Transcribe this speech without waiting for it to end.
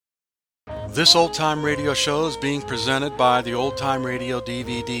This Old Time Radio show is being presented by the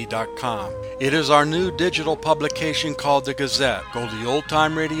OldTimeRadioDVD.com. It is our new digital publication called The Gazette. Go to the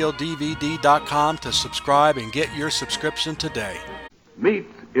OldTimeRadioDVD.com to subscribe and get your subscription today. Meat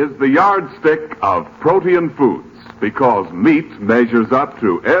is the yardstick of protein foods because meat measures up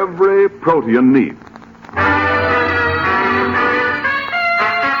to every protein need.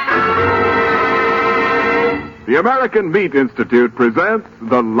 The American Meat Institute presents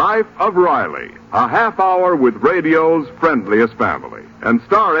The Life of Riley, a half hour with radio's friendliest family, and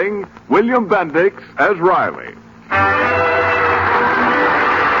starring William Bendix as Riley.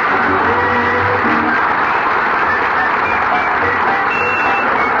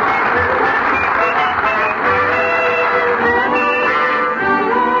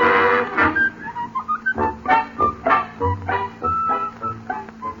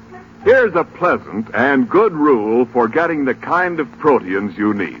 Here's a pleasant and good rule for getting the kind of proteins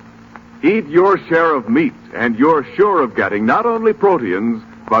you need. Eat your share of meat, and you're sure of getting not only proteins,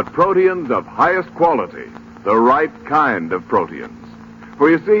 but proteins of highest quality, the right kind of proteins. For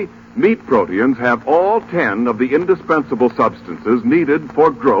you see, meat proteins have all 10 of the indispensable substances needed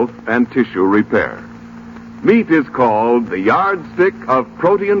for growth and tissue repair. Meat is called the yardstick of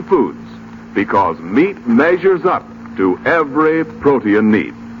protein foods because meat measures up to every protein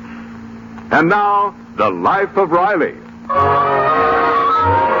need. And now, The Life of Riley.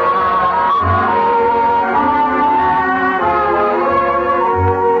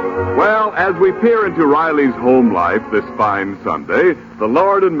 Well, as we peer into Riley's home life this fine Sunday, the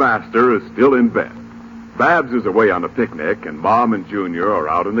Lord and Master is still in bed. Babs is away on a picnic, and Mom and Junior are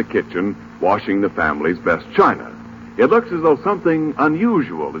out in the kitchen washing the family's best china. It looks as though something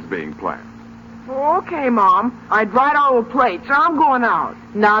unusual is being planned. Okay, Mom. I dried all the plates. I'm going out.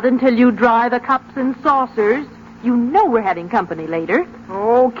 Not until you dry the cups and saucers. You know we're having company later.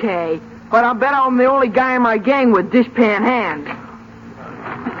 Okay. But I bet I'm the only guy in my gang with dishpan hands.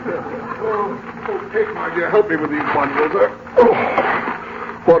 Okay, my dear, help me with these bundles.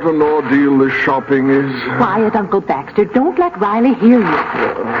 What an ordeal this shopping is. Quiet, Uncle Baxter. Don't let Riley hear you.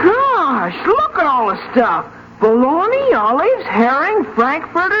 Gosh, look at all the stuff. Bologna, olives, herring,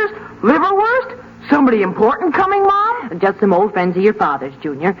 frankfurters, liverwurst. Somebody important coming, Mom? Just some old friends of your father's,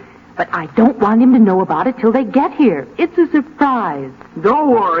 Junior. But I don't want him to know about it till they get here. It's a surprise.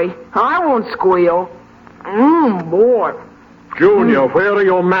 Don't worry. I won't squeal. Boy. Junior, where are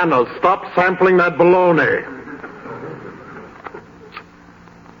your manners? Stop sampling that bologna.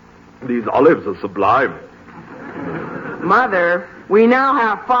 These olives are sublime. Mother, we now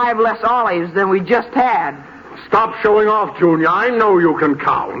have 5 less olives than we just had. Stop showing off, Junior. I know you can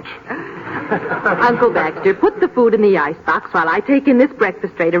count. Uncle Baxter, put the food in the icebox while I take in this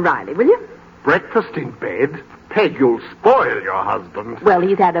breakfast tray to Riley, will you? Breakfast in bed? Peg, you'll spoil your husband. Well,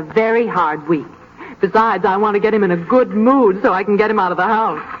 he's had a very hard week. Besides, I want to get him in a good mood so I can get him out of the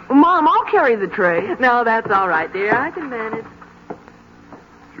house. Mom, I'll carry the tray. No, that's all right, dear. I can manage.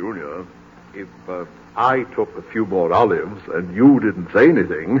 Junior, if I took a few more olives and you didn't say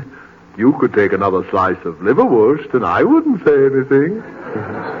anything, you could take another slice of liverwurst and I wouldn't say anything.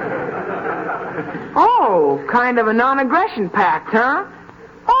 Oh, kind of a non-aggression pact, huh?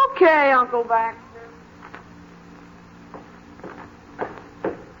 Okay, Uncle Baxter.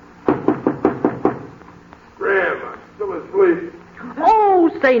 Graham, I'm still asleep.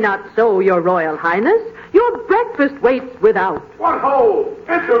 Oh, say not so, your Royal Highness. Your breakfast waits without. What ho!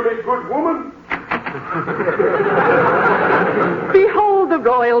 Enter me, good woman. Behold the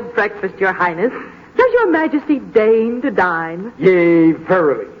royal breakfast, your Highness. Does your Majesty deign to dine? Yea,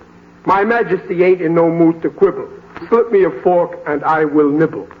 verily. My Majesty ain't in no mood to quibble. Slip me a fork and I will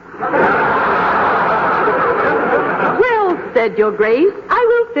nibble. Well said, your Grace. I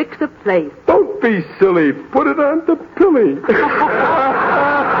will fix a place. Don't be silly. Put it on the pilly.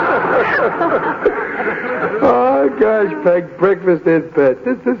 Oh, gosh, Peg, breakfast in bed.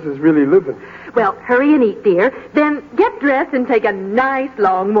 This is really living. Well, hurry and eat, dear. Then get dressed and take a nice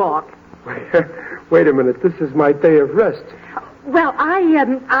long walk. Wait a minute. This is my day of rest. Well,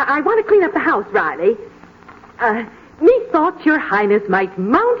 I want to clean up the house, Riley. Methought your Highness might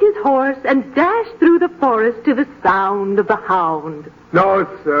mount his horse and dash through the forest to the sound of the hound. No,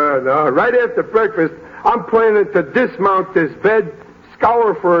 sir, no. Right after breakfast, I'm planning to dismount this bed,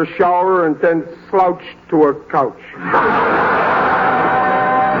 scour for a shower, and then slouch to a couch.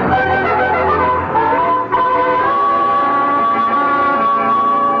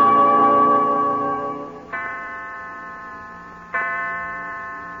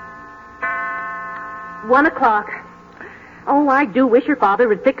 1 o'clock. Oh, I do wish your father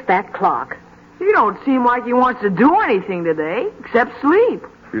would fix that clock. You don't seem like he wants to do anything today, except sleep.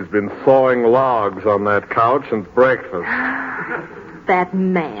 He's been sawing logs on that couch since breakfast. That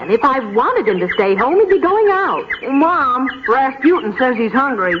man. If I wanted him to stay home, he'd be going out. Mom, Rasputin says he's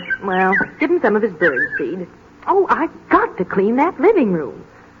hungry. Well, give him some of his bird seed. Oh, I've got to clean that living room.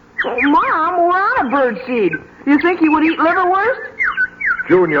 Mom, we're out of bird seed. You think he would eat liverwurst?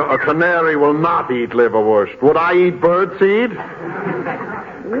 Junior, a canary will not eat liverwurst. Would I eat birdseed?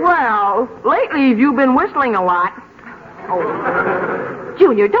 Well, lately you've been whistling a lot. Oh,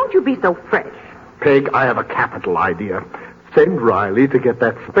 Junior, don't you be so fresh. Peg, I have a capital idea. Send Riley to get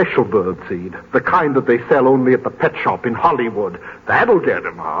that special birdseed, the kind that they sell only at the pet shop in Hollywood. That'll get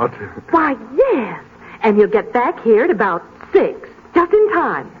him out. Why, yes. And he'll get back here at about 6, just in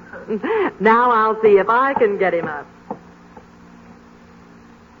time. Now I'll see if I can get him up.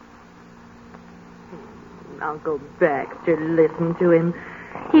 Uncle Baxter, listen to him.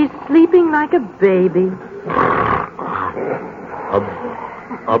 He's sleeping like a baby.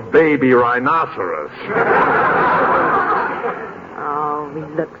 A baby rhinoceros. Oh, he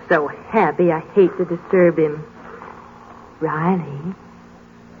looks so happy. I hate to disturb him. Riley.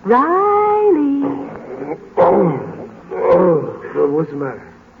 Riley. Oh, what's the matter?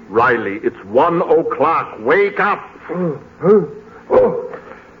 Riley, it's 1 o'clock. Wake up.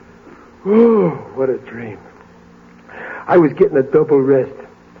 What a dream. I was getting a double rest.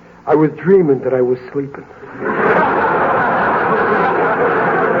 I was dreaming that I was sleeping.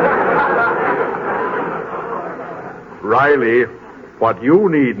 Riley, what you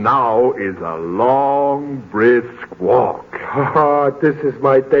need now is a long, brisk walk. Oh, this is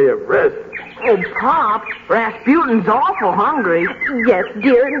my day of rest. Oh, Pop, Rasputin's awful hungry. Yes,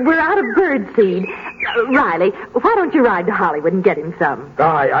 dear, we're out of birdseed. Riley, why don't you ride to Hollywood and get him some?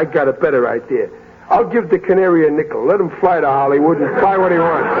 I got a better idea. I'll give the canary a nickel. Let him fly to Hollywood and fly what he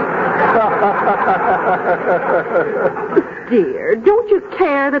wants. Dear, don't you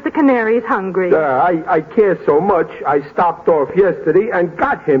care that the canary's hungry? I care so much, I stopped off yesterday and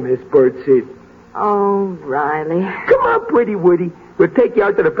got him his birdseed. Oh, Riley. Come on, Pretty Woody. We'll take you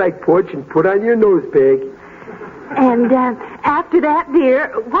out to the back porch and put on your nose peg. And after that,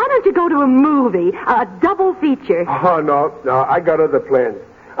 dear, why don't you go to a movie, a double feature? Oh, no, I got other plans.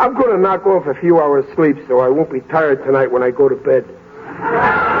 I'm going to knock off a few hours sleep so I won't be tired tonight when I go to bed.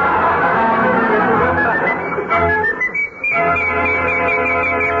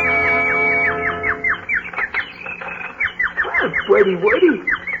 Well, Pretty Woody,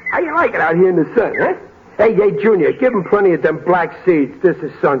 how you like it out here in the sun, huh? Hey, Junior, give him plenty of them black seeds. This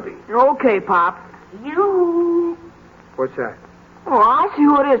is Sunday. Okay, Pop. You. What's that? Oh, I see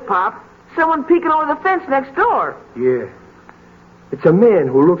who it is, Pop. Someone peeking over the fence next door. Yeah. It's a man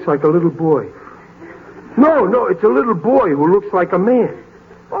who looks like a little boy. No, it's a little boy who looks like a man.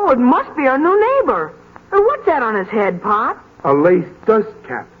 Oh, it must be our new neighbor. What's that on his head, Pop? A lace dust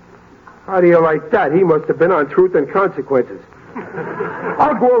cap. How do you like that? He must have been on Truth and Consequences.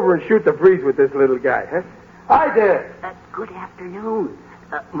 I'll go over and shoot the breeze with this little guy, huh? Hi there. Good afternoon.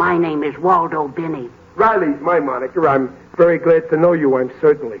 My name is Waldo Binney. Riley's my moniker. I'm very glad to know you, I'm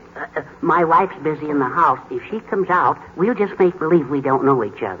certainly. My wife's busy in the house. If she comes out, we'll just make believe we don't know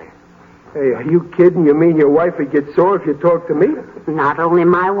each other. Hey, are you kidding? You mean your wife would get sore if you talk to me? Not only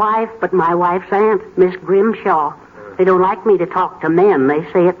my wife, but my wife's aunt, Miss Grimshaw. They don't like me to talk to men. They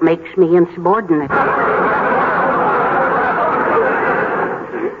say it makes me insubordinate.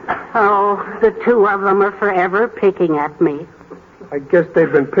 Oh, the two of them are forever picking at me. I guess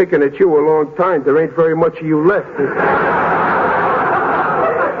they've been picking at you a long time. There ain't very much of you left.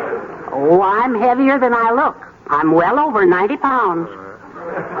 Oh, I'm heavier than I look. I'm well over 90 pounds.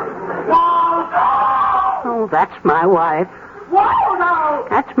 Waldo! Oh, that's my wife. Waldo!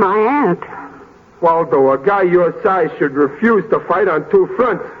 That's my aunt. Waldo, a guy your size should refuse to fight on two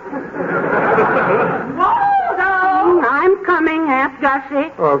fronts. Waldo! I'm coming, Aunt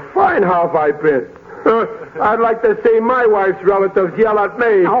Gussie. Fine, how have I been? I'd like to see my wife's relatives yell at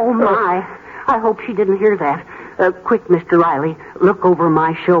me. Oh, my. I hope she didn't hear that. Quick, Mr. Riley, look over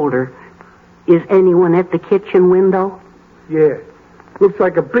my shoulder. Is anyone at the kitchen window? Yeah. Looks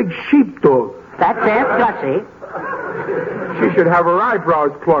like a big sheepdog. That's Aunt Gussie. She should have her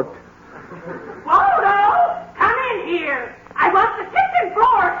eyebrows plucked. Waldo! Come in here. I want the kitchen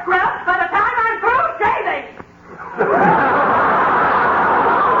floor scrubbed by the time I'm through shaving.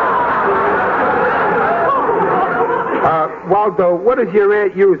 Waldo, what does your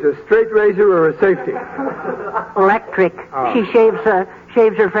aunt use, a straight razor or a safety? Electric. She shaves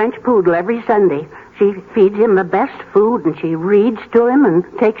her French poodle every Sunday. She feeds him the best food, and she reads to him and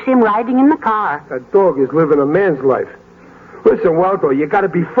takes him riding in the car. That dog is living a man's life. Listen, Waldo, you got to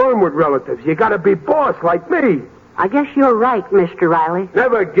be firm with relatives. You got to be boss like me. I guess you're right, Mr. Riley.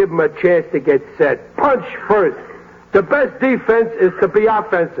 Never give him a chance to get set. Punch first. The best defense is to be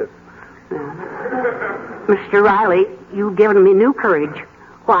offensive. Mr. Riley, you've given me new courage.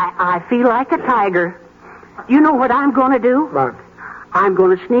 Why, I feel like a tiger. You know what I'm going to do? What? I'm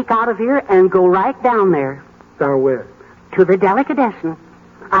going to sneak out of here and go right down there. Down where? To the delicatessen.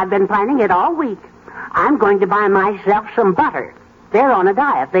 I've been planning it all week. I'm going to buy myself some butter. They're on a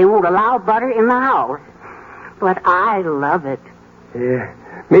diet. They won't allow butter in the house. But I love it. Yeah,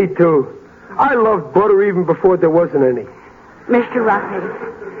 me too. I loved butter even before there wasn't any. Mr.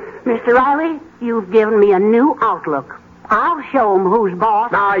 Riley, you've given me a new outlook. I'll show 'em who's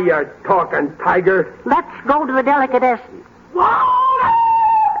boss. Now you're talking, tiger. Let's go to the delicatessen.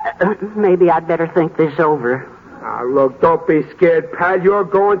 Maybe I'd better think this over. Now, look, don't be scared, pal. You're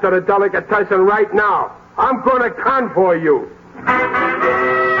going to the delicatessen right now. I'm going to convoy you.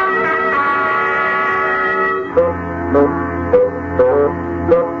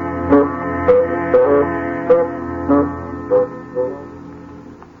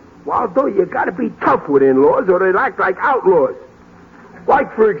 Waldo, you gotta be tough with in-laws or they'll act like outlaws.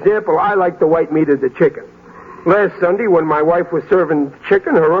 Like, for example, I like the white meat of the chicken. Last Sunday, when my wife was serving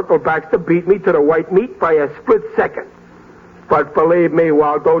chicken, her Uncle Baxter beat me to the white meat by a split second. But believe me,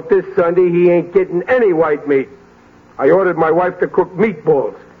 Waldo, this Sunday he ain't getting any white meat. I ordered my wife to cook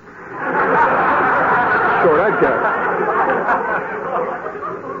meatballs. Sure, that guy.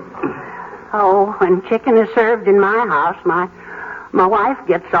 Oh, when chicken is served in my house, my wife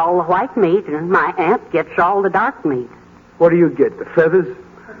gets all the white meat and my aunt gets all the dark meat. What do you get, the feathers?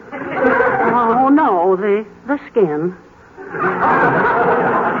 Oh, no, the skin.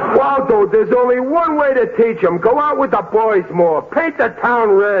 Waldo, there's only one way to teach them. Go out with the boys more. Paint the town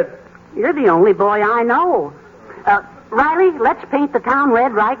red. You're the only boy I know. Riley, let's paint the town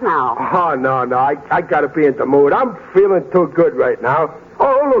red right now. Oh, no. I gotta be in the mood. I'm feeling too good right now.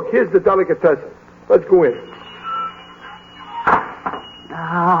 Oh, look, here's the delicatessen. Let's go in.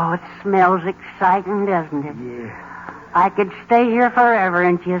 Oh, it smells exciting, doesn't it? Yeah. I could stay here forever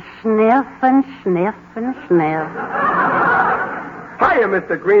and just sniff and sniff and sniff. Hiya,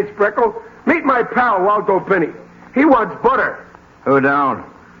 Mr. Greenspreckle. Meet my pal, Waldo Binney. He wants butter. Who don't?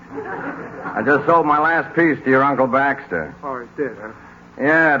 I just sold my last piece to your Uncle Baxter. Oh, he did, huh?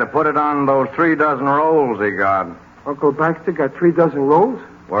 Yeah, to put it on those 3 dozen rolls he got. Uncle Baxter got 3 dozen rolls?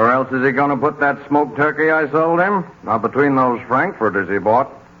 Where else is he going to put that smoked turkey I sold him? Not between those frankfurters he bought.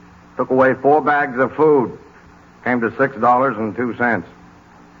 Took away 4 bags of food. Came to $6.02.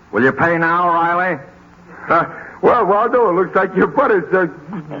 Will you pay now, Riley? Well, Waldo, it looks like your butter's...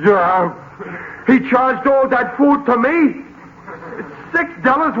 he charged all that food to me? It's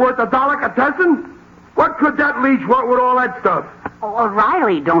 $6 worth of delicatessen? What could that leech want with all that stuff? Oh,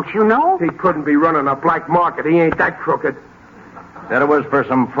 Riley, don't you know? He couldn't be running a black market. He ain't that crooked. Said it was for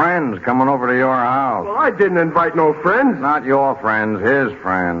some friends coming over to your house. Well, I didn't invite no friends. Not your friends, his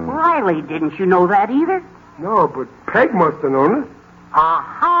friends. Riley, didn't you know that either? No, but Peg must have known it.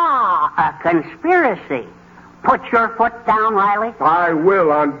 Aha! A conspiracy. Put your foot down, Riley. I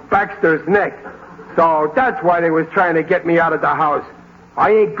will, on Baxter's neck. So that's why they was trying to get me out of the house.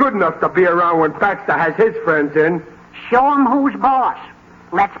 I ain't good enough to be around when Baxter has his friends in. Show 'em who's boss.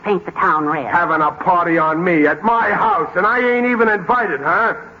 Let's paint the town red. Having a party on me at my house, and I ain't even invited,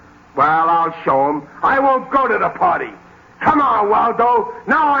 huh? Well, I'll show 'em. I won't go to the party. Come on, Waldo.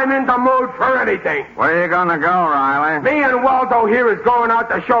 Now I'm in the mood for anything. Where you gonna go, Riley? Me and Waldo here is going out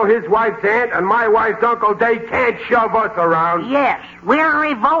to show his wife's aunt and my wife's uncle they can't shove us around. Yes, we're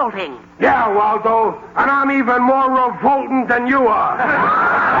revolting. Yeah, Waldo, and I'm even more revolting than you are.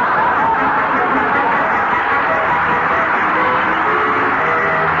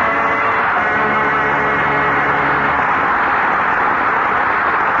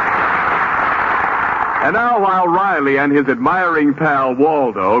 And now, while Riley and his admiring pal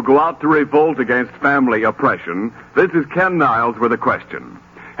Waldo go out to revolt against family oppression, this is Ken Niles with a question.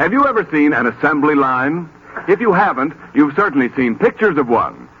 Have you ever seen an assembly line? If you haven't, you've certainly seen pictures of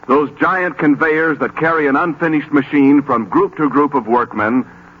one. Those giant conveyors that carry an unfinished machine from group to group of workmen,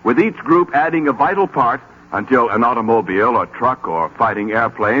 with each group adding a vital part until an automobile or truck or fighting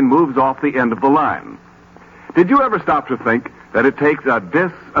airplane moves off the end of the line. Did you ever stop to think that it takes a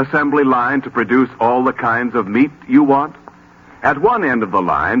disassembly line to produce all the kinds of meat you want? At one end of the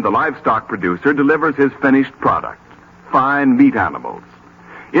line, the livestock producer delivers his finished product, fine meat animals.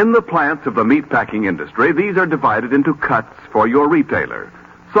 In the plants of the meatpacking industry, these are divided into cuts for your retailer,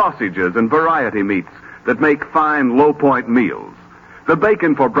 sausages and variety meats that make fine low-point meals, the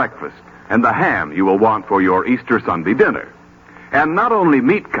bacon for breakfast, and the ham you will want for your Easter Sunday dinner. And not only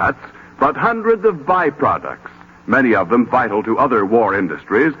meat cuts, but hundreds of byproducts, many of them vital to other war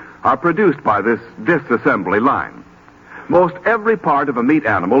industries, are produced by this disassembly line. Most every part of a meat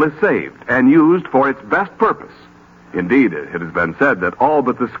animal is saved and used for its best purpose. Indeed, it has been said that all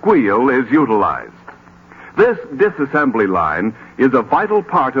but the squeal is utilized. This disassembly line is a vital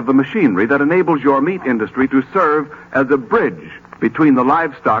part of the machinery that enables your meat industry to serve as a bridge between the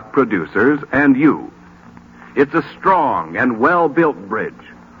livestock producers and you. It's a strong and well-built bridge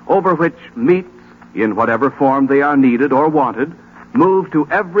over which meats, in whatever form they are needed or wanted, move to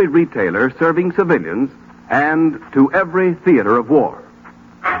every retailer serving civilians and to every theater of war.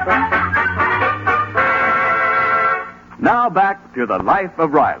 Now back to the life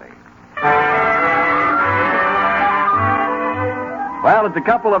of Riley. Well, it's a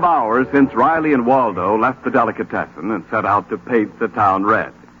couple of hours since Riley and Waldo left the delicatessen and set out to paint the town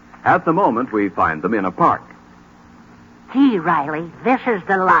red. At the moment, we find them in a park. Gee, Riley, this is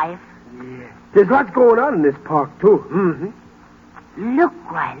the life. Yeah. There's lots going on in this park, too. Mm-hmm. Look,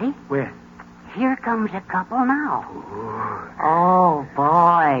 Riley. Where? Here comes a couple now. Oh,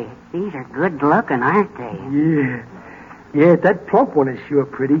 boy. These are good looking, aren't they? Yeah. Yeah, that plump one is sure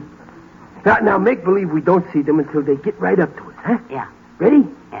pretty. Now make believe we don't see them until they get right up to us, huh? Yeah. Ready?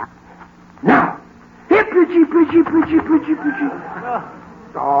 Yeah. Now. Here, Pidgey.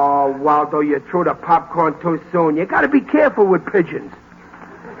 Oh, Waldo, you threw the popcorn too soon. You gotta be careful with pigeons.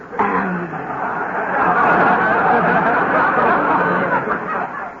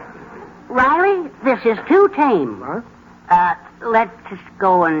 Riley, this is too tame. Huh? Let's just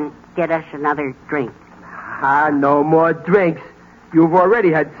go and get us another drink. No more drinks. You've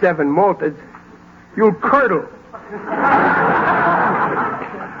already had 7 malteds. You'll curdle.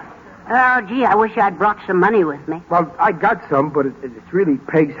 Oh, gee, I wish I'd brought some money with me. Well, I got some, but it's really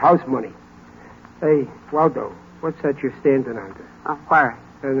Peg's house money. Hey, Waldo, what's that you're standing under? Oh, where?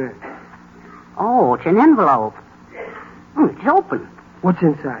 There. Oh, it's an envelope. It's open. What's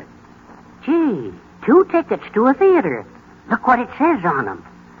inside? Gee, 2 tickets to a theater. Look what it says on them.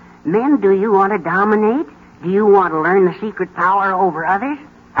 Men, do you want to dominate? Do you want to learn the secret power over others?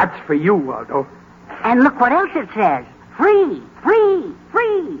 That's for you, Waldo. And look what else it says. Free, free,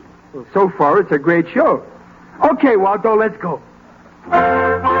 free. Well, so far, it's a great show. Okay, Waldo, let's go.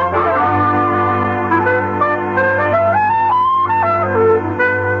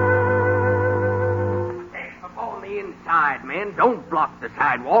 On the inside, men. Don't block the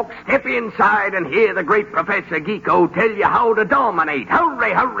sidewalk. Step inside and hear the great Professor Geeko tell you how to dominate.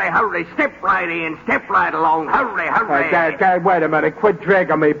 Hurry, hurry, hurry. Step right in. Step right along. Hurry, hurry. Dad, wait a minute. Quit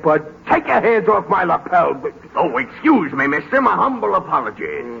dragging me, bud. Take your hands off my lapel. Oh, excuse me, mister. My humble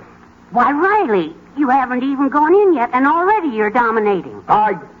apologies. Why, Riley, you haven't even gone in yet, and already you're dominating.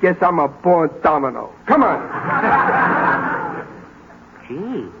 I guess I'm a born domino. Come on.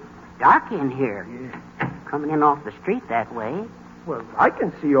 Gee, dark in here. Yeah. Coming in off the street that way. Well, I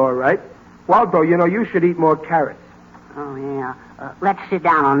can see all right. Waldo, you should eat more carrots. Oh, yeah. Let's sit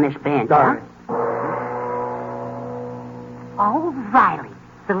down on this bench, All huh? right. Oh, Riley,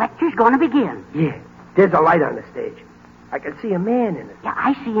 the lecture's going to begin. Yeah, there's a light on the stage. I can see a man in it. Yeah,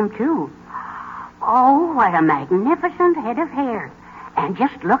 I see him, too. Oh, what a magnificent head of hair. And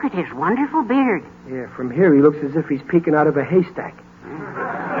just look at his wonderful beard. Yeah, from here he looks as if he's peeking out of a haystack.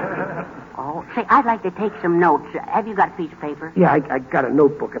 Oh, say, I'd like to take some notes. Have you got a piece of paper? Yeah, I got a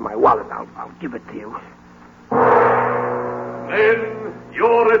notebook in my wallet. I'll give it to you. Men,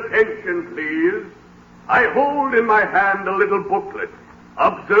 your attention, please. I hold in my hand a little booklet.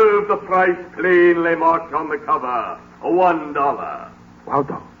 Observe the price plainly marked on the cover. $1.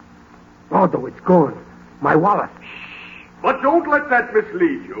 Waldo, it's gone. My wallet. But don't let that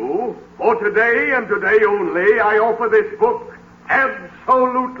mislead you. For today and today only, I offer this book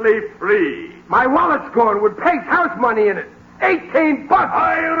absolutely free. My wallet's gone with Peg's house money in it. $18.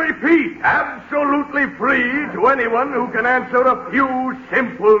 I repeat, absolutely free to anyone who can answer a few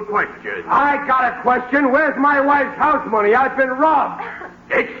simple questions. I got a question. Where's my wife's house money? I've been robbed.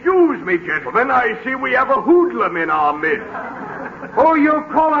 Excuse me, gentlemen. I see we have a hoodlum in our midst. Who you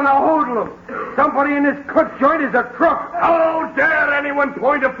calling a hoodlum? Somebody in this cook joint is a crook. How dare anyone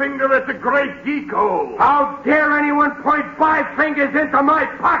point a finger at the great Geeko? How dare anyone point 5 fingers into my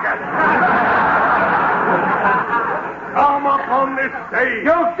pocket? Come up on this stage.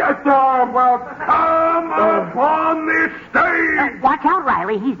 You just Come up on this stage. Watch out,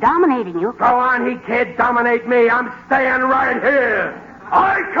 Riley. He's dominating you. Go on, he can't dominate me. I'm staying right here.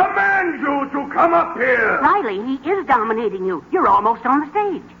 I command you to come up here. Riley, he is dominating you. You're almost on the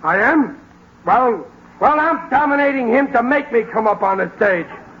stage. I am? Well, I'm dominating him to make me come up on the stage.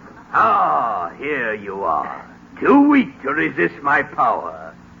 Ah, here you are. Too weak to resist my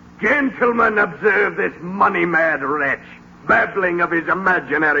power. Gentlemen, observe this money-mad wretch, babbling of his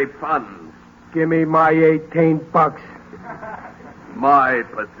imaginary funds. Give me my $18. My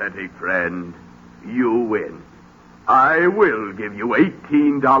pathetic friend, you win. I will give you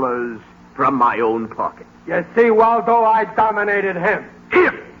 $18 from my own pocket. You see, Waldo, I dominated him.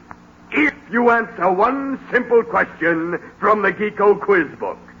 If you answer one simple question from the Geeko quiz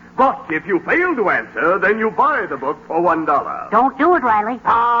book. But if you fail to answer, then you buy the book for $1. Don't do it, Riley.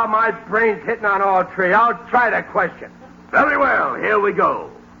 Ah, my brain's hitting on all three. I'll try the question. Very well, here we go.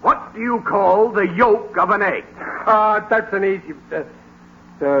 What do you call the yolk of an egg? That's an easy...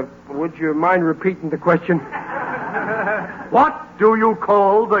 would you mind repeating the question? What do you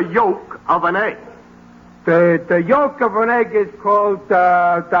call the yolk of an egg? The yolk of an egg is called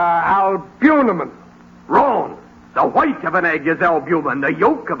the albumin. Wrong. The white of an egg is albumin. The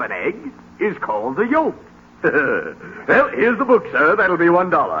yolk of an egg is called the yolk. Well, here's the book, sir. That'll be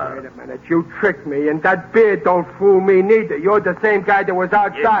 $1. Wait a minute. You tricked me, and that beard don't fool me neither. You're the same guy that was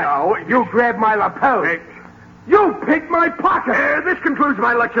outside. You grabbed my lapel. You picked my pocket. This concludes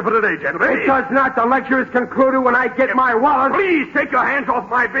my lecture for today, gentlemen. It does not. The lecture is concluded when I get my wallet. Please take your hands off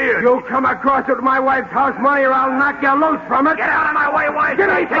my beard. You come across with my wife's house money or I'll knock you loose from it. Get out of my way, wife. Get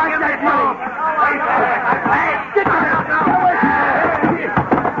out like that money. Get out now.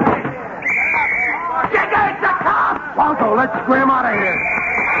 Get out the cop. Waldo, let's scram out of here.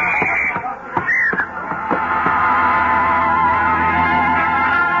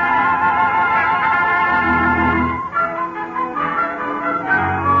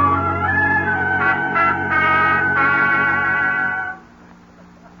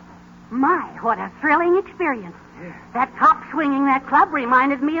 What a thrilling experience. Yeah. That cop swinging that club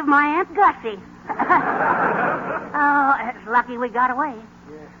reminded me of my Aunt Gussie. Oh, it's lucky we got away.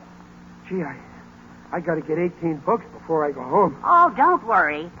 Yeah. Gee, I got to get $18 before I go home. Oh, don't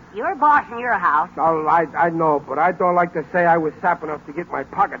worry. You're boss in your house. Oh, I know, but I don't like to say I was sap enough to get my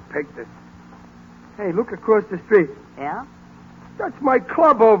pocket picked. Hey, look across the street. Yeah? That's my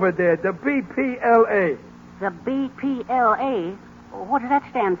club over there, the BPLA. The BPLA? What does that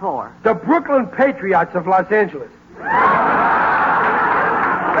stand for? The Brooklyn Patriots of Los Angeles.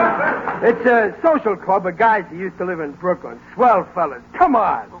 It's a social club of guys who used to live in Brooklyn. Swell fellas. Come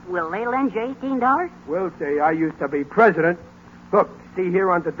on. Will they lend you $18? Will they? I used to be president. Look, see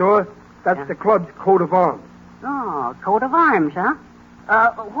here on the door? That's the club's coat of arms. Oh, coat of arms, huh?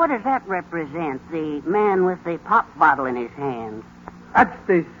 What does that represent? The man with the pop bottle in his hand. That's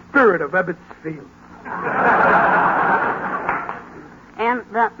the spirit of Ebbetsfield. And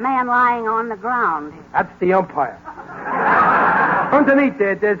the man lying on the ground. That's the umpire. Underneath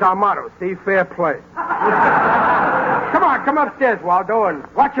there's our motto, see, fair play. Come on, come upstairs, Waldo, and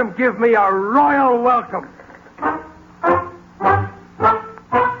watch him give me a royal welcome.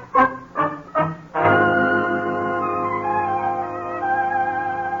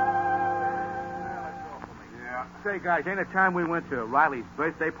 Say, guys, ain't it time we went to Riley's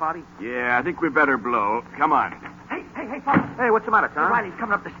birthday party? Yeah, I think we better blow. Come on. Hey, fellas. Hey, what's the matter, Tom? Riley's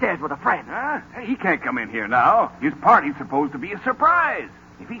coming up the stairs with a friend. Huh? Hey, he can't come in here now. His party's supposed to be a surprise.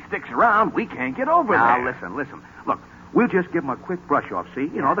 If he sticks around, we can't get over there. Now, listen. Look, we'll just give him a quick brush off, see?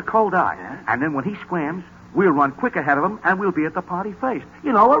 You know, the cold eye. Yeah. And then when he scrams, we'll run quick ahead of him, and we'll be at the party first.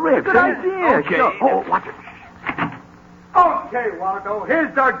 You know, a riff. Good idea. Okay. Sure. Oh, watch it. Okay, Waldo,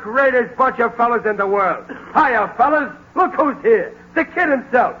 here's the greatest bunch of fellas in the world. Hiya, fellas. Look who's here. The kid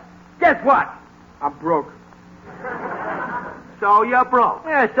himself. Guess what? I'm broke. So you're broke?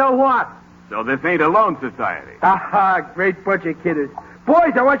 Yeah, so what? So this ain't a loan society. Aha, great bunch of kidders.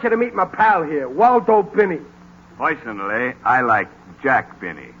 Boys, I want you to meet my pal here, Waldo Binney. Personally, I like Jack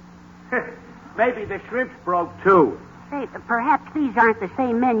Binney. Maybe the shrimp's broke, too. Say, perhaps these aren't the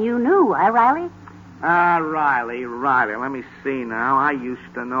same men you knew, Riley? Riley. Let me see now. I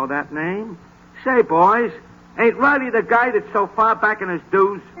used to know that name. Say, boys, ain't Riley the guy that's so far back in his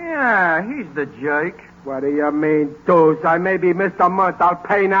dues? Yeah, he's the jerk. What do you mean, dudes? I maybe missed a month. I'll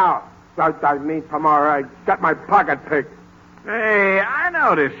pay now. I mean tomorrow. I got my pocket picked. Hey, I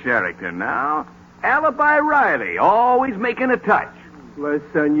know this Sherrington now. Alibi Riley, always making a touch.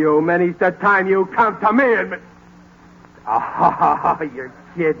 Listen, you, many's the time you come to me and... Oh, you're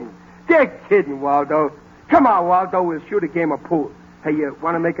kidding. They're kidding, Waldo. Come on, Waldo, we'll shoot a game of pool. Hey, you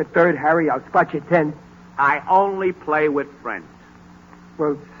want to make a third, Harry? I'll spot you 10. I only play with friends.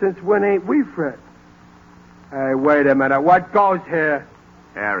 Well, since when ain't we friends? Hey, wait a minute. What goes here?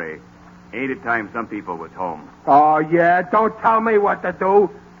 Harry, ain't it time some people was home? Oh, yeah? Don't tell me what to do.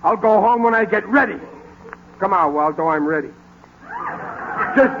 I'll go home when I get ready. Come on, Waldo, I'm ready.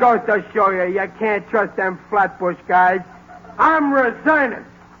 Just goes to show you can't trust them Flatbush guys. I'm resigning.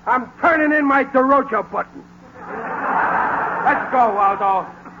 I'm turning in my derocha button. Let's go, Waldo.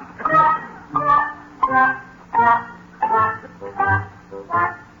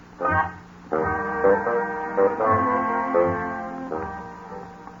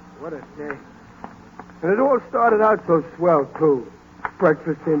 What a day. And it all started out so swell, too.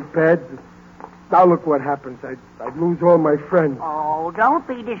 Breakfast in bed. Now look what happens. I'd lose all my friends. Oh, don't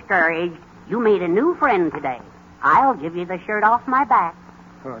be discouraged. You made a new friend today. I'll give you the shirt off my back.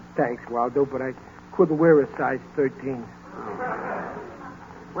 Oh, thanks, Waldo, but I couldn't wear a size 13.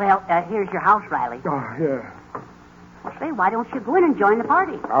 Well, here's your house, Riley. Oh, yeah. Say, why don't you go in and join the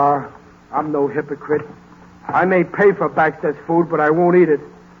party? I'm no hypocrite. I may pay for Baxter's food, but I won't eat it.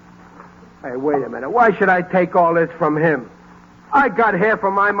 Hey, wait a minute. Why should I take all this from him? I got half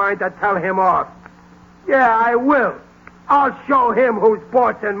of my mind to tell him off. Yeah, I will. I'll show him who's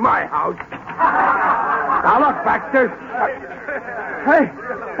boss in my house. Now, look, Baxter.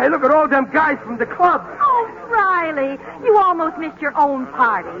 Hey, look at all them guys from the club. Oh, Riley, you almost missed your own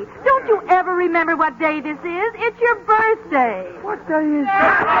party. Don't you ever remember what day this is? It's your birthday. What day is it?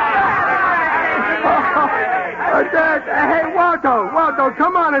 Hey, Waldo,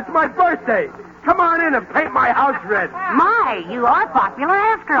 come on, it's my birthday. Come on in and paint my house red. My, you are popular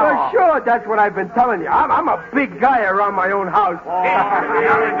after all. Well, sure, that's what I've been telling you. I'm a big guy around my own house.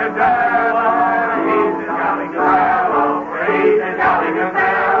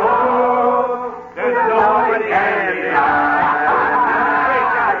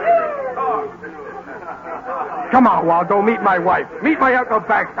 Come on, Waldo, meet my wife. Meet my Uncle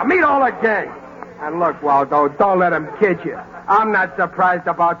Baxter. Meet all the gang. And look, Waldo, don't let him kid you. I'm not surprised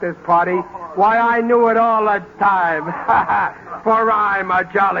about this party. Why, I knew it all the time. For I'm a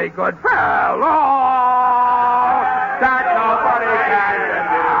jolly good fellow that nobody can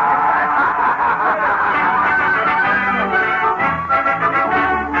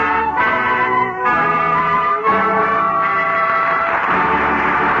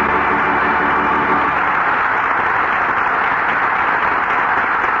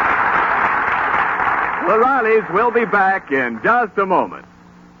The Rileys will be back in just a moment.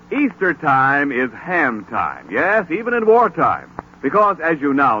 Easter time is ham time, yes, even in wartime. Because, as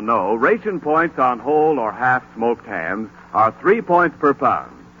you now know, ration points on whole or half smoked hams are 3 points per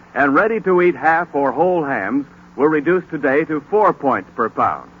pound. And ready-to-eat half or whole hams were reduced today to 4 points per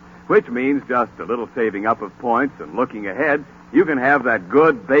pound, which means just a little saving up of points and looking ahead, you can have that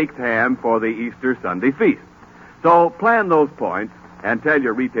good baked ham for the Easter Sunday feast. So plan those points and tell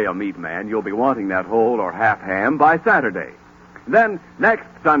your retail meat man you'll be wanting that whole or half ham by Saturday. Then, next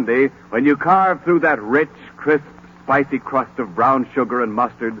Sunday, when you carve through that rich, crisp, spicy crust of brown sugar and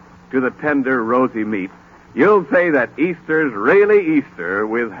mustard to the tender, rosy meat, you'll say that Easter's really Easter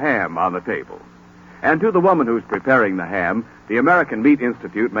with ham on the table. And to the woman who's preparing the ham, the American Meat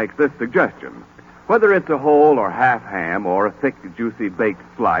Institute makes this suggestion. Whether it's a whole or half ham or a thick, juicy baked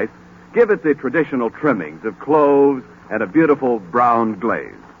slice, give it the traditional trimmings of cloves and a beautiful brown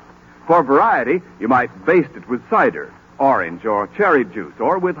glaze. For variety, you might baste it with cider, orange or cherry juice,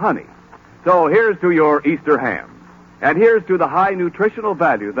 or with honey. So here's to your Easter ham. And here's to the high nutritional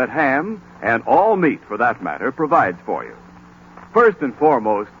value that ham, and all meat for that matter, provides for you. First and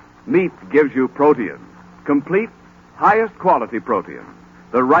foremost, meat gives you protein. Complete, highest quality protein.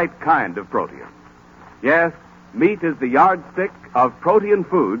 The right kind of protein. Yes, meat is the yardstick of protein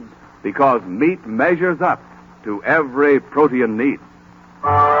foods because meat measures up to every protein need.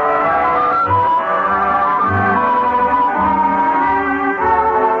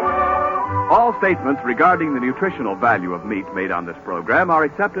 All statements regarding the nutritional value of meat made on this program are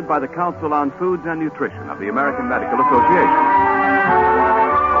accepted by the Council on Foods and Nutrition of the American Medical Association.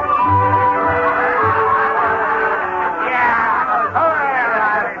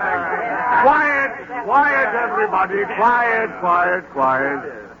 Quiet, everybody. Quiet.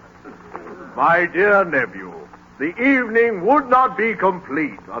 My dear nephew, the evening would not be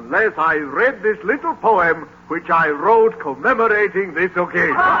complete unless I read this little poem which I wrote commemorating this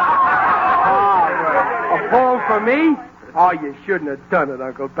occasion. A poem for me? Oh, you shouldn't have done it,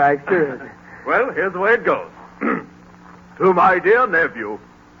 Uncle Baxter. Well, here's the way it goes. To my dear nephew,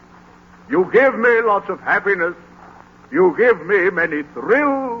 you give me lots of happiness. You give me many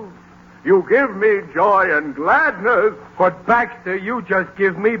thrills. You give me joy and gladness. But, Baxter, you just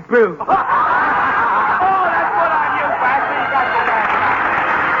give me bills. Oh, that's good on you, Baxter. You got your back.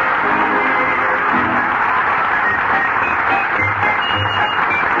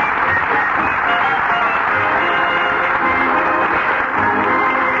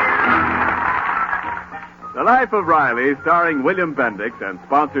 The Life of Riley, starring William Bendix and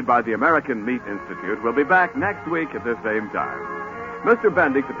sponsored by the American Meat Institute, will be back next week at this same time. Mr.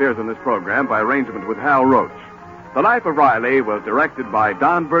 Bendix appears on this program by arrangement with Hal Roach. The Life of Riley was directed by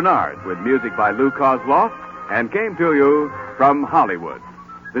Don Bernard with music by Lou Kozloff and came to you from Hollywood.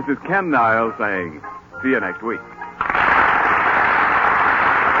 This is Ken Niles saying, see you next week.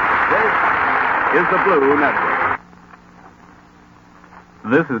 This is the Blue Network.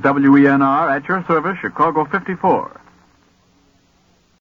 This is WENR at your service, Chicago 54.